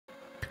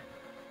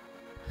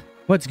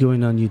What's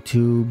going on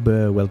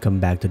YouTube?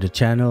 Welcome back to the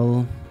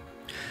channel.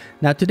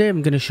 Now today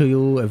I'm going to show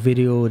you a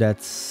video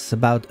that's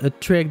about a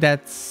trick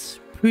that's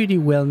pretty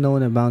well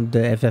known about the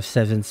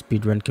FF7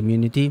 speedrun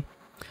community.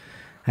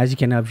 As you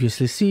can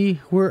obviously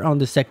see, we're on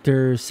the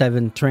Sector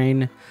 7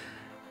 train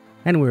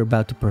and we're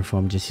about to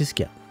perform Jessie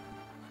Skip.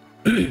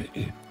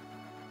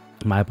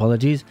 My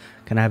apologies,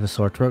 can I have a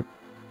sore throat?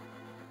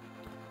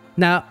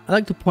 Now I'd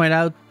like to point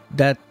out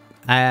that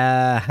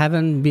I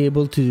haven't been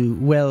able to,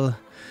 well,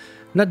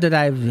 not that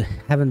I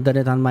haven't done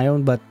it on my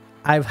own, but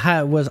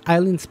was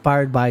highly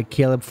inspired by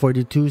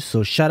Caleb42,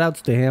 so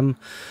shoutouts to him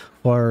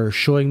for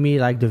showing me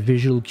like the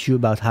visual cue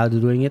about how to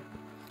doing it.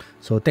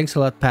 So thanks a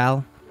lot,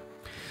 pal.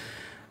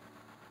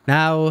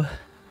 Now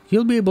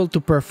you'll be able to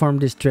perform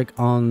this trick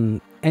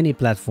on any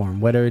platform,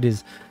 whether it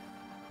is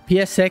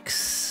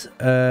PSX,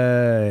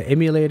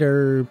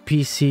 emulator,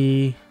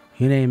 PC,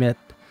 you name it.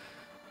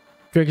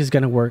 Trick is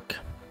gonna work.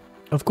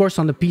 Of course,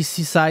 on the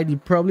PC side, you're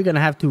probably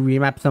gonna have to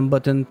remap some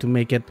button to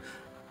make it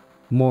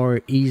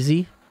more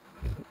easy,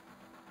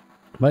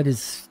 but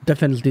it's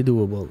definitely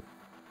doable.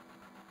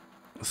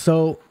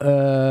 So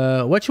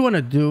what you want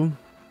to do,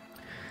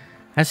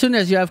 as soon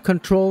as you have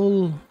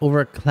control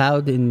over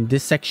Cloud in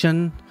this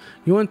section,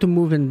 you want to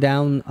move him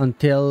down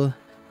until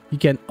you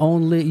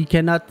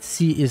cannot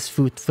see his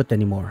foot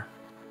anymore.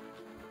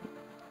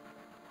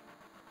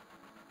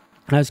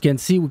 As you can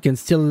see, we can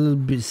still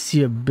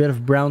see a bit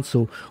of brown,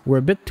 so we're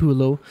a bit too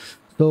low.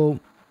 So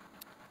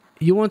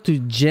you want to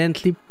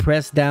gently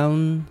press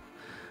down,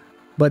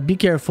 but be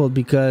careful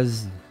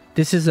because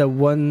this is a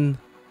one-shot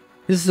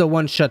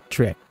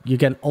trick. You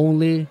can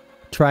only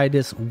try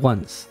this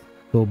once,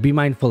 so be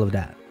mindful of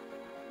that.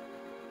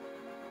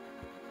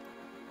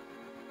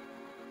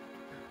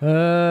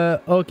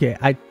 Okay,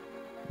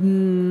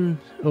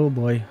 oh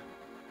boy.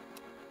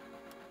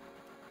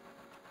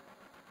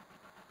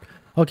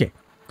 Okay.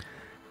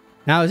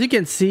 Now, as you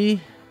can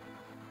see,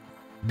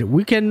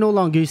 we can no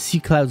longer see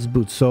Cloud's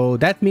boots, so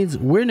that means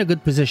we're in a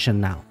good position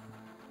now.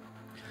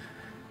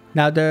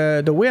 Now,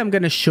 the way I'm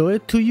going to show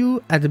it to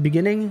you at the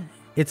beginning,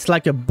 it's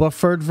like a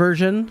buffered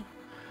version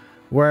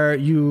where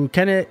you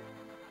kind of,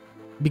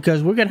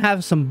 because we're going to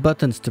have some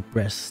buttons to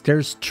press.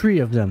 There's 3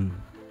 of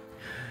them.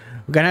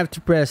 We're going to have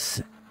to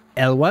press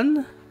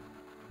L1,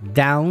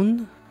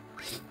 down,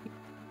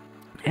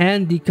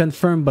 and the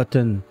confirm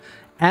button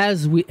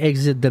as we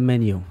exit the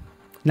menu.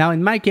 Now,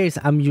 in my case,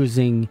 I'm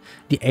using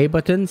the A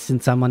button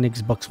since I'm on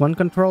Xbox One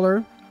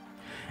controller,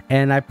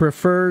 and I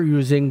prefer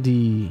using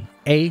the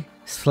A/X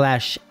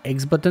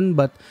button,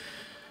 but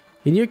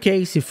in your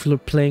case, if you're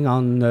playing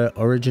on the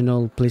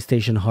original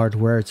PlayStation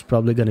hardware, it's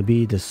probably going to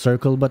be the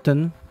circle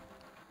button,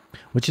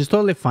 which is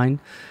totally fine.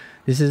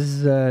 This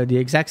is the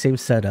exact same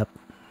setup.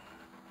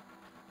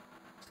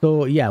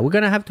 So yeah, we're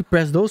going to have to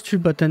press those 3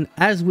 buttons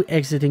as we're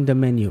exiting the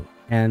menu,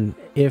 and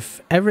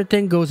if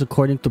everything goes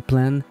according to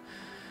plan,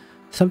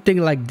 something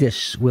like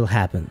this will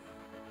happen.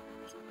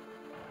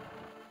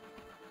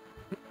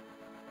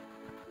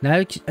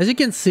 Now, as you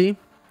can see,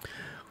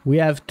 we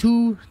have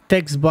 2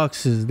 text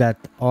boxes that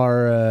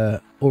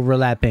are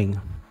overlapping.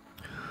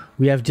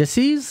 We have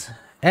Jessie's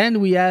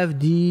and we have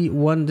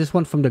this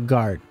one from the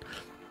guard.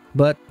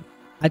 But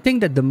I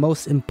think that the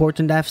most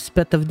important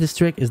aspect of this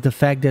trick is the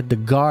fact that the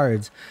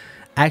guards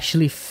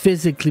actually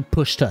physically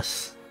pushed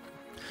us.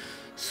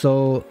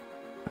 So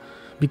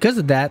because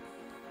of that,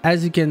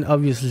 as you can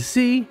obviously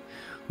see,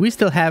 we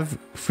still have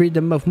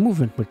freedom of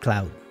movement with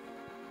Cloud.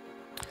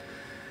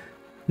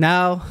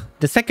 Now,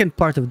 the second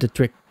part of the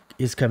trick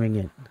is coming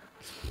in.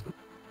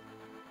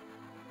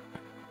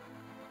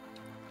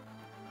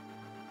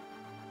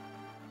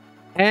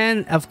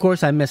 And of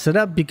course I mess it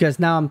up because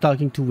now I'm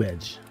talking to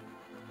Wedge.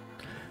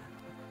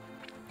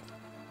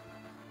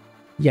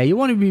 Yeah, you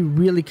want to be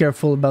really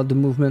careful about the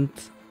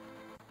movement.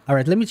 All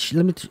right, let me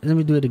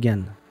do it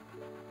again.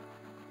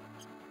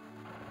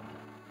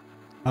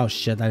 Oh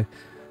shit,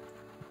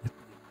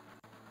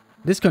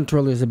 this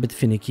controller is a bit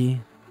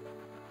finicky.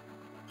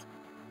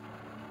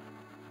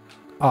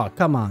 Oh,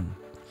 come on.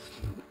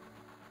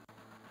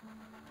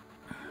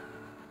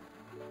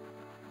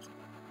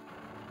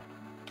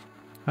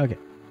 Okay.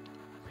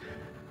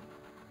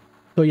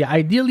 So yeah,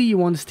 ideally you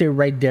want to stay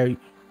right there.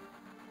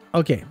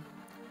 Okay.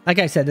 Like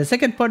I said, the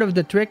second part of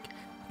the trick,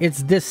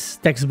 it's this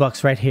text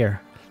box right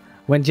here.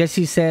 When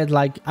Jessie said,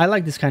 like, I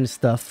like this kind of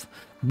stuff.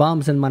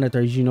 Bombs and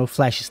monitors, you know,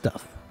 flashy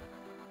stuff.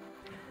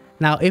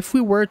 Now, if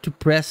we were to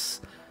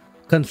press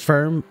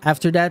confirm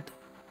after that,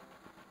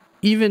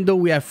 even though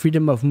we have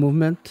freedom of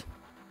movement,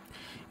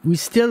 we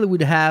still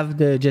would have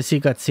the Jessie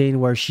cutscene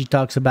where she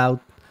talks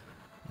about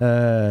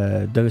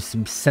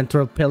the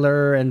central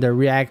pillar and the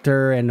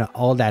reactor and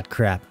all that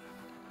crap.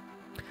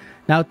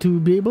 Now, to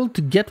be able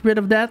to get rid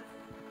of that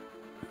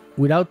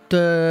without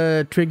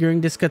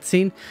triggering this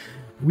cutscene,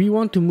 we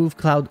want to move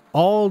Cloud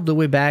all the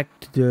way back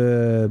to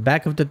the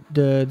back of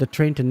the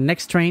train to the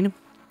next train.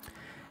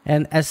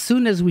 And as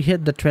soon as we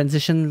hit the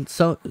transition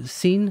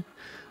scene,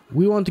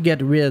 we want to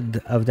get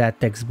rid of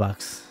that text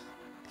box.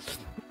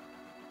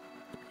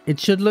 It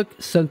should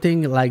look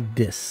something like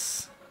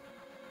this.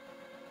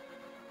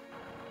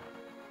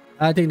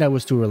 I think that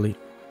was too early.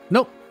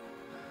 Nope.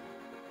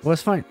 It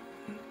was fine.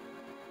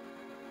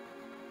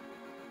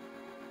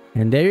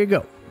 And there you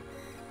go.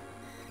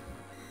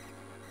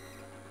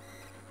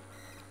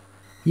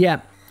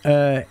 Yeah.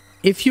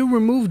 If you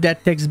remove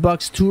that text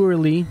box too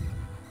early,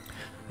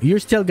 you're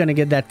still gonna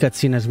get that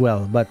cutscene as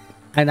well.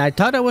 And I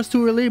thought I was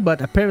too early,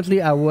 but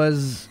apparently I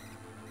was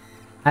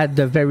at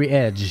the very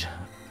edge.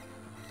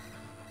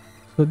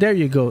 So there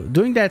you go.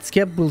 Doing that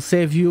skip will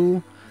save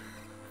you,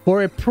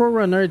 for a pro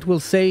runner, it will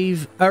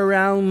save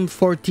around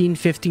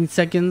 14-15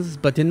 seconds.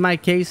 But in my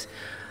case,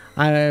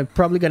 I'm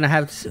probably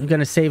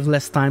gonna save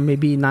less time,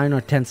 maybe 9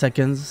 or 10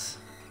 seconds.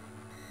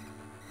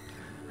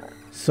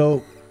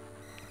 So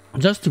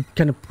just to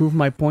kind of prove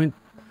my point,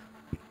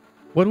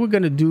 what we're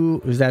gonna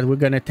do is that we're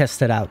gonna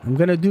test it out. I'm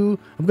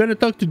gonna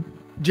talk to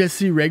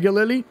Jessie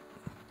regularly.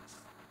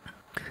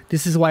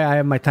 This is why I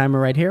have my timer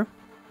right here.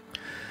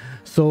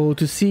 So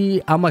to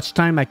see how much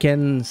time I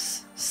can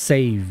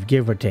save,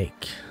 give or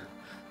take.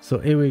 So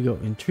here we go.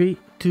 In 3,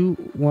 2,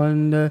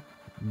 1,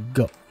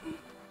 go.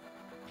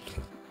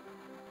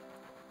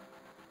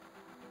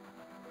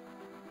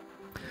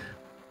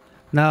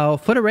 Now,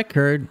 for the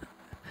record,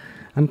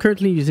 I'm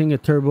currently using a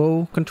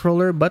turbo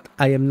controller, but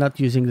I am not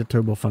using the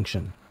turbo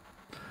function.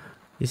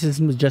 This is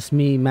just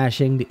me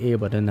mashing the A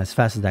button as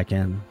fast as I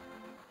can.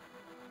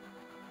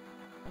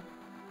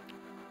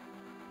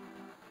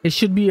 It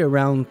should be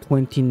around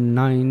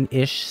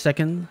 29-ish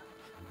seconds.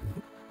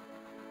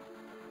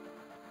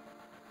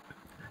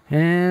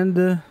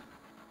 And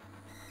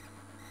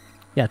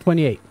yeah,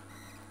 28.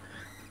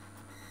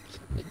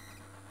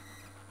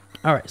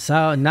 All right,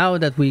 so now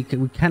that we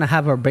kind of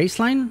have our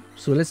baseline,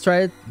 so let's try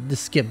it, the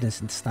skip this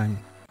time.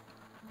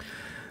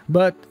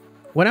 But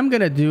what I'm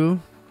gonna do,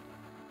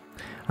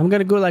 I'm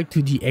gonna go like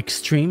to the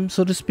extreme,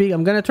 so to speak.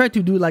 I'm gonna try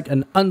to do like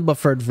an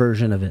unbuffered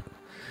version of it.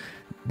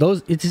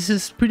 This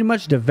is pretty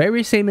much the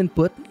very same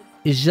input.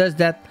 It's just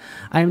that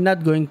I'm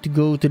not going to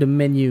go to the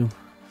menu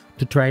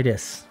to try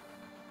this.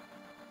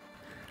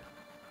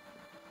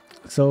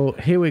 So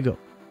here we go.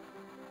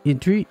 In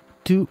 3,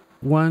 2,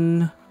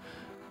 1,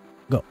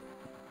 go.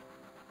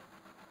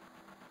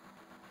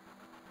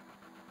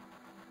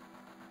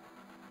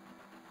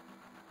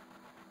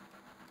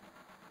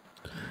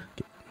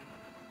 Okay.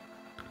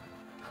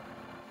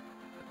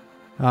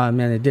 Oh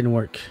man, it didn't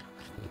work.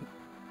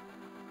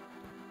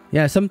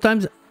 Yeah,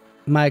 sometimes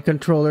my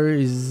controller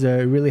is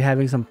really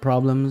having some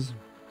problems.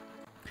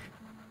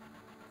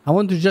 I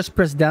want to just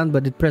press down,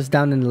 but it pressed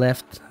down and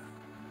left,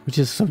 which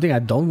is something I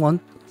don't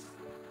want.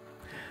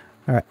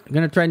 Alright, I'm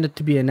gonna try not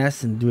to be an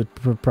S and do it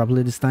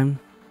properly this time.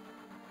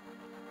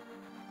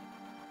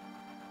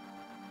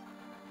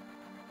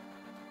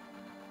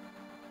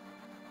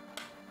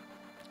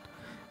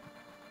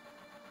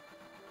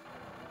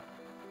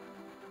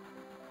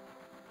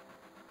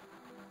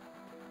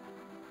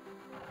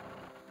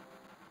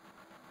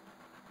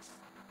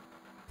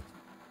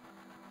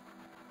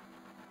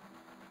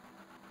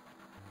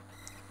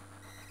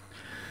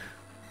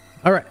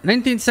 Alright,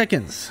 19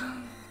 seconds.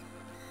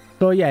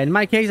 So yeah, in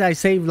my case, I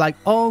saved like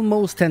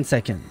almost 10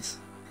 seconds.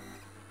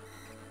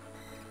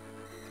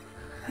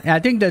 I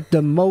think that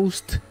the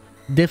most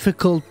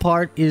difficult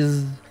part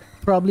is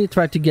probably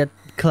try to get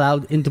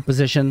Cloud into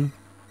position.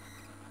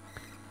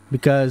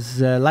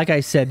 Because like I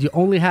said, you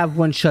only have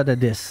one shot at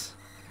this.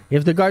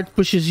 If the guard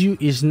pushes you,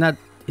 he's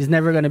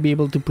never going to be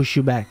able to push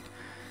you back.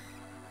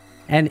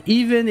 And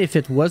even if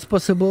it was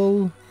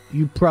possible,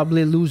 you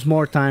probably lose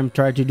more time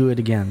trying to do it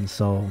again.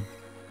 So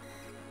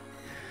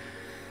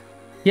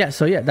yeah,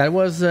 that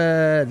was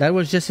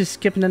Jessie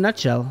Skip in a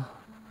nutshell.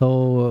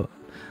 So,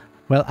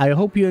 well, I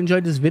hope you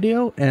enjoyed this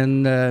video,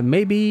 and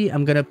maybe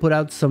I'm gonna put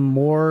out some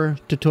more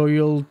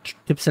tutorial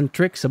tips and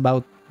tricks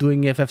about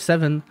doing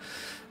FF7.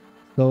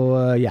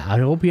 So yeah, I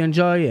hope you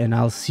enjoy, and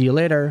I'll see you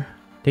later.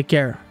 Take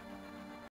care.